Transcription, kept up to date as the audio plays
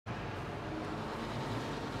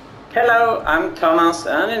Hello, I'm Thomas,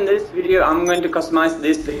 and in this video I'm going to customize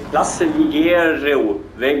this Declasse Vigero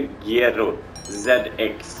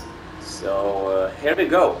ZX. So here we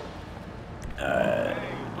go.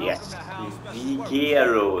 Yes,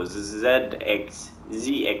 Vigero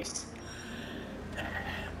ZX.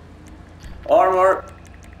 Armor.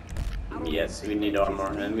 Yes, we need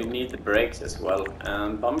armor, and we need the brakes as well,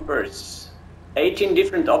 and bumpers. 18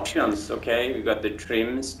 different options. Okay, we got the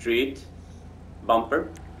trim street bumper,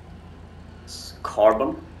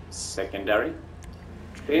 carbon secondary,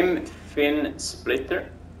 trim fin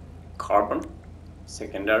splitter, carbon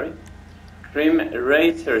secondary, trim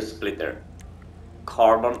razor splitter,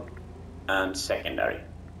 carbon and secondary,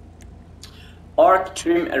 arc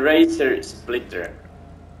trim razor splitter,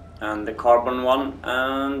 and the carbon one,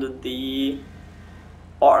 and the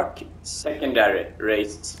arc secondary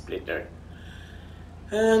race splitter.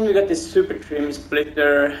 And we got this super trim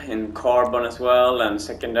splitter in carbon as well and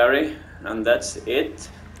secondary, and that's it.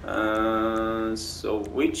 So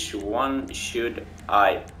which one should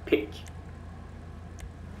I pick?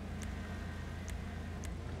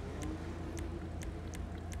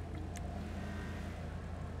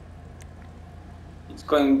 It's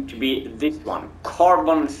going to be this one,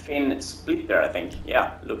 carbon fin splitter, I think.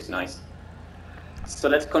 Yeah, looks nice. So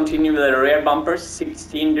let's continue with the rear bumpers,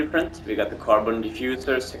 16 different. We got the carbon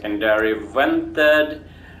diffuser, secondary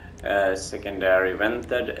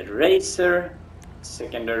vented razor,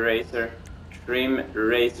 secondary razor, trim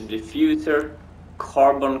razor diffuser,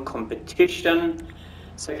 carbon competition,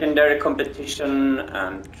 secondary competition,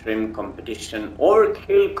 and trim competition.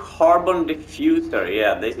 Overkill carbon diffuser.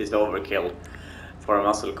 Yeah, this is overkill for a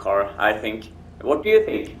muscle car, I think. What do you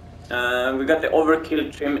think? We got the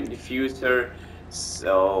overkill trim diffuser.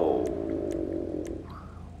 So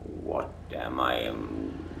what am I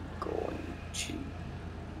going to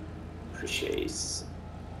purchase?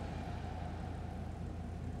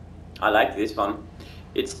 I like this one.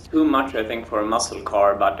 It's too much, I think, for a muscle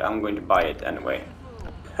car, but I'm going to buy it anyway.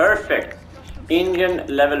 Perfect. Engine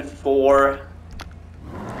level 4.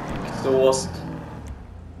 Exhaust.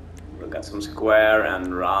 We got some square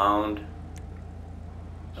and round.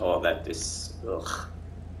 Oh, that is... ugh.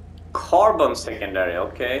 Carbon secondary,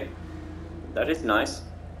 okay. That is nice.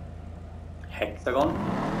 Hexagon.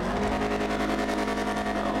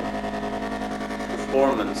 No.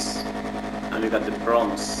 Performance. And we got the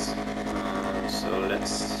bronze. So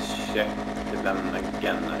let's check them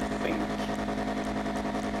again, I think.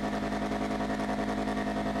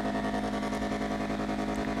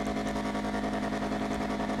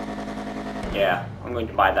 Yeah, I'm going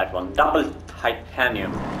to buy that one. Double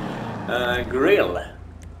titanium. Grill.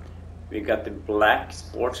 We got the black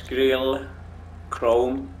sports grill,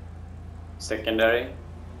 chrome, secondary,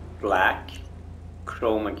 black,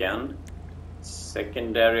 chrome again,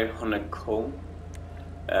 secondary honeycomb,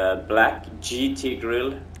 black GT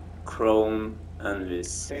grill, chrome, and the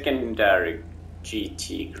secondary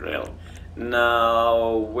GT grill.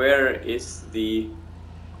 Now, where is the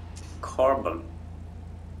carbon?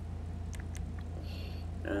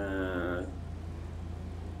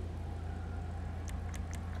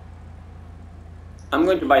 I'm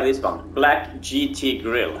going to buy this one, black GT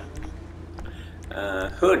grill.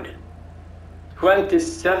 Hood,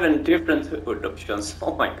 27 different hood options.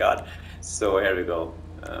 Oh my god. So here we go.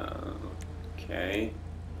 Okay,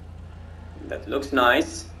 that looks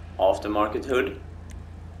nice. Aftermarket hood.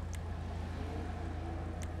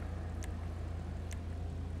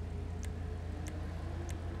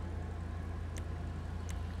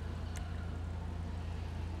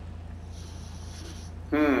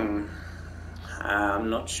 I'm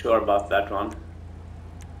not sure about that one.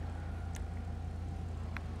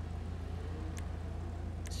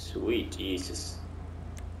 Sweet Jesus.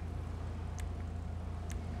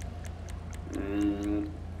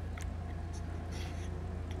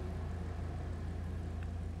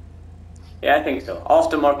 Yeah, I think so.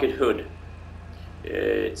 Aftermarket hood.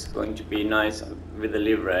 It's going to be nice with the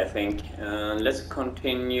livery, I think. Let's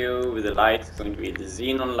continue with the lights. It's going to be the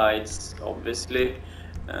xenon lights, obviously.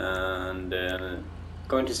 And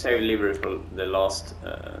going to save livery for the last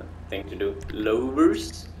thing to do.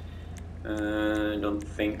 Louvers. Don't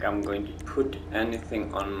think I'm going to put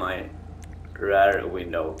anything on my rear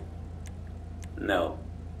window. No.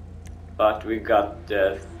 But we got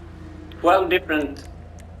 12 different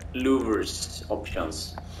louvers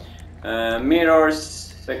options.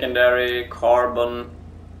 Mirrors, secondary, carbon,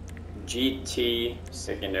 GT,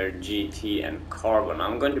 secondary GT, and carbon.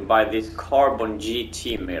 I'm going to buy these carbon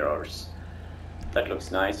GT mirrors. That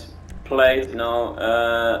looks nice. Plate, no.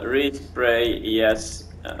 Respray, yes.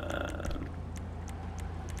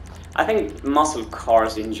 I think muscle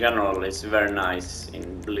cars in general is very nice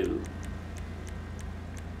in blue.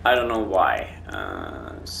 I don't know why.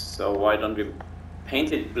 So why don't we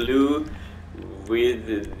paint it blue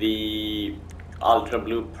with the ultra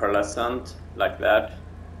blue pearlescent like that?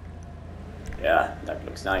 Yeah, that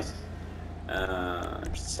looks nice.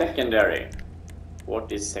 Secondary.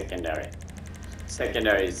 What is secondary?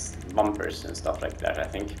 Secondary is bumpers and stuff like that, I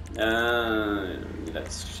think.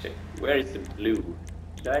 Let's check. Where is the blue?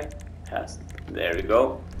 Did I pass? There we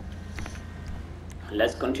go.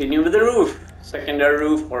 Let's continue with the roof. Secondary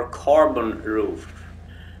roof or carbon roof.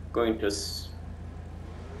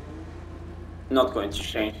 Not going to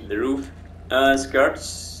change the roof.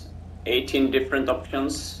 Skirts, 18 different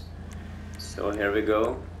options. So here we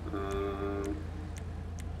go.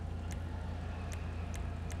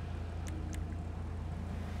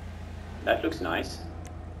 That looks nice.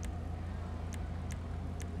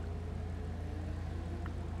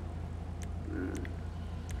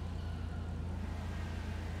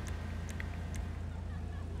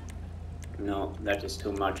 No, that is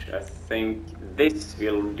too much. I think this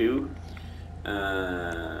will do.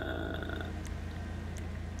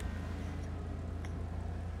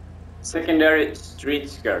 Secondary street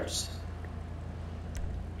skirts.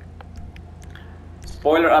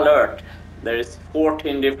 Spoiler alert, there is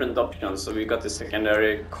 14 different options. So we got the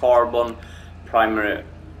secondary carbon, primary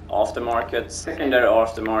aftermarket, secondary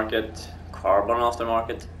aftermarket, carbon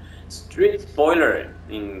aftermarket, street spoiler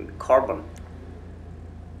in carbon,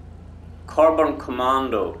 carbon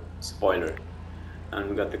commando spoiler, and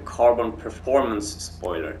we got the carbon performance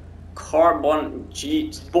spoiler, carbon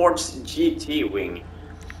sports GT wing,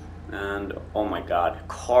 and oh my god,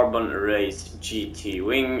 carbon race GT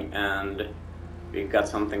wing, and we got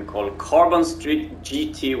something called carbon street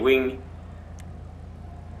GT wing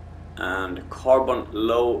and carbon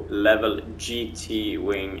low level GT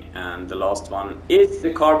wing, and the last one is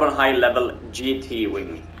the carbon high level GT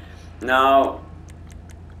wing. Now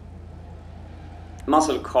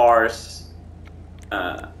muscle cars,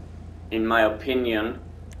 in my opinion,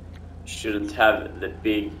 shouldn't have the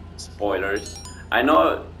big spoilers. I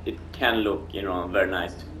know it can look, you know, very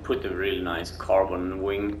nice to put a really nice carbon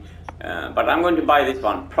wing, but I'm going to buy this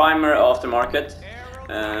one, primer aftermarket.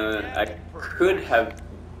 I could have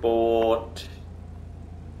bought,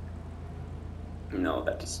 no,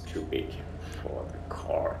 that is too big for the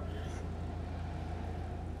car.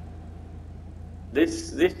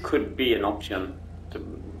 This could be an option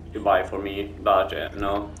to buy for me, but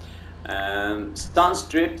no. Stun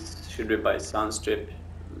strips, should we buy stun strip?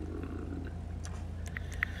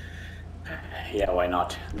 Yeah, why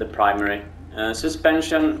not? The primary.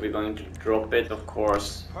 Suspension, we're going to drop it, of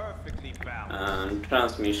course. Perfectly balanced. And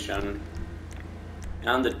transmission,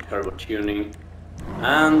 and the turbo tuning,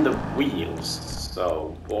 and the wheels.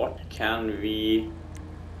 So what can we...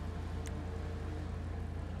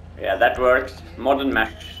 Yeah, that works. Modern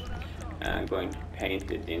mesh. I'm going to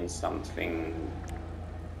paint it in something...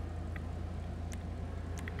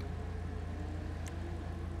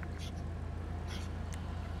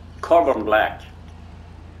 carbon black.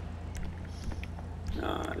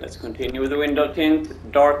 Let's continue with the window tint,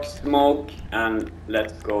 dark smoke, and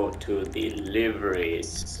let's go to the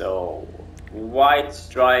liveries. So white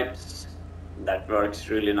stripes, that works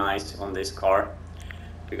really nice on this car.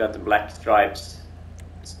 We got the black stripes,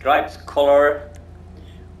 color,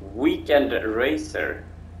 weekend racer.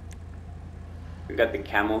 We got the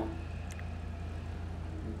camo,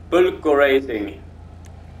 Bulko racing,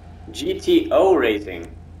 GTO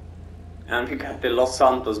racing. And we got the Los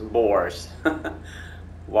Santos boars,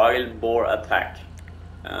 wild boar attack,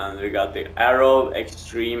 and we got the Arrow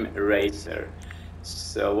Extreme Racer.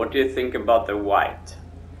 So what do you think about the white?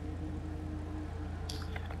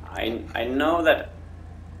 I know that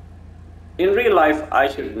in real life I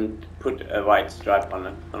shouldn't put a white stripe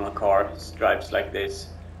on a car, stripes like this,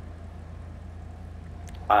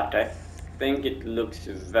 but I think it looks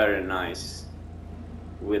very nice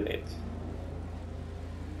with it.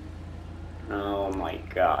 Oh my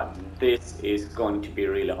god, this is going to be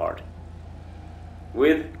really hard.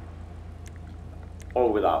 With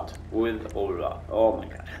or without? With or without? Oh my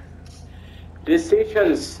god.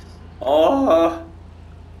 Decisions! Oh!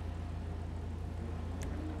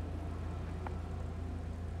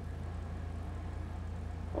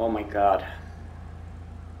 Oh my god.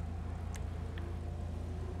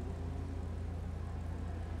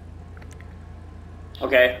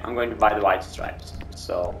 Okay, I'm going to buy the white stripes.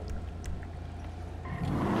 So...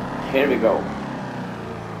 here we go.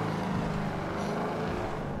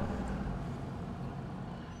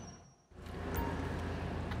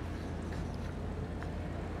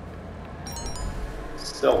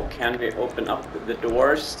 So, can we open up the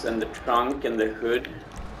doors and the trunk and the hood?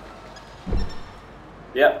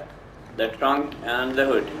 Yep, the trunk and the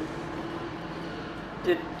hood.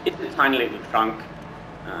 It's a tiny little trunk.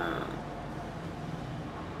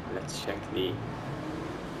 Let's check the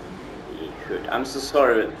hood. I'm so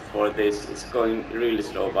sorry for this, it's going really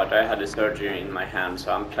slow, but I had a surgery in my hand,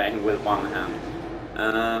 so I'm playing with one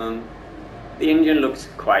hand. The engine looks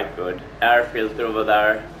quite good. Air filter over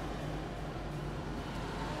there.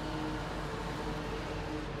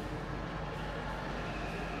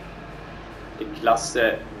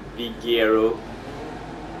 Declasse Vigero.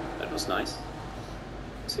 That was nice.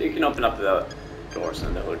 So you can open up the doors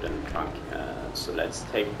and the hood and trunk. So let's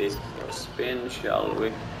take this for a spin, shall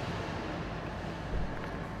we?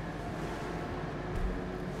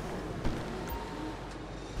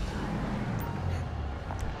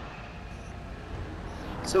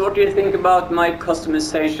 So what do you think about my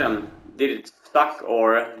customization? Did it suck,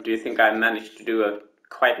 or do you think I managed to do a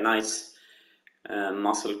quite nice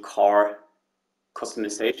muscle car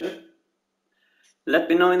customization? Let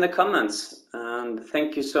me know in the comments, and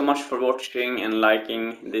thank you so much for watching and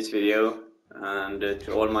liking this video, and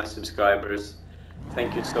to all my subscribers,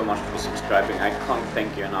 thank you so much for subscribing. I can't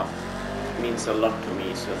thank you enough. It means a lot to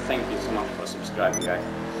me, so thank you so much for subscribing, guys.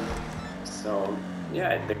 So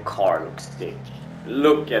yeah, the car looks sick.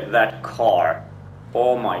 Look at that car.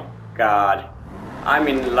 Oh my god, I'm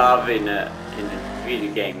in love in a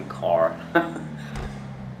video game car.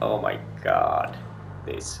 Oh my god,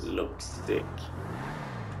 this looks sick.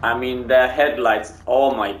 I mean, the headlights,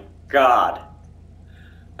 oh my god.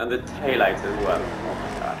 And the taillights as well, oh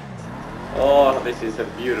my god. Oh, this is a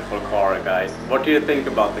beautiful car, guys. What do you think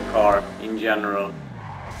about the car in general?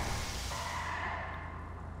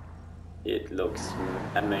 It looks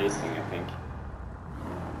amazing, I think.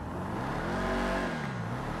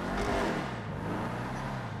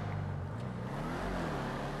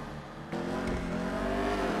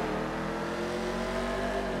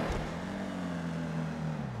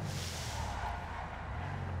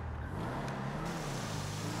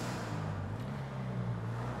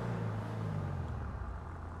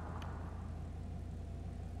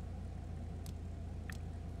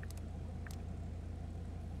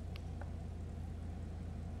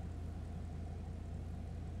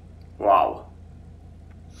 Wow.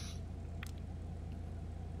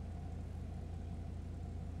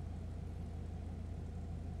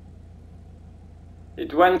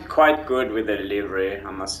 It went quite good with the delivery, I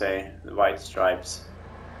must say, the white stripes.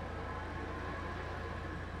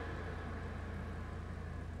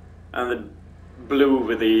 And the blue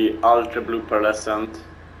with the ultra blue pearlescent.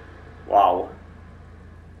 Wow.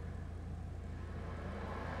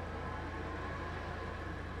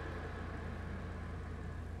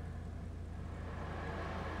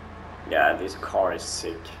 Yeah, this car is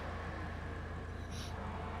sick.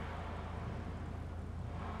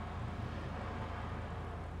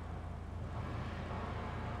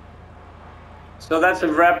 So that's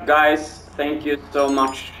a wrap, guys. Thank you so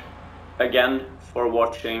much again for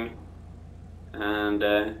watching, and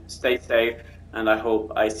stay safe, and I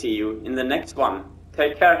hope I see you in the next one.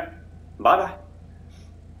 Take care. Bye bye.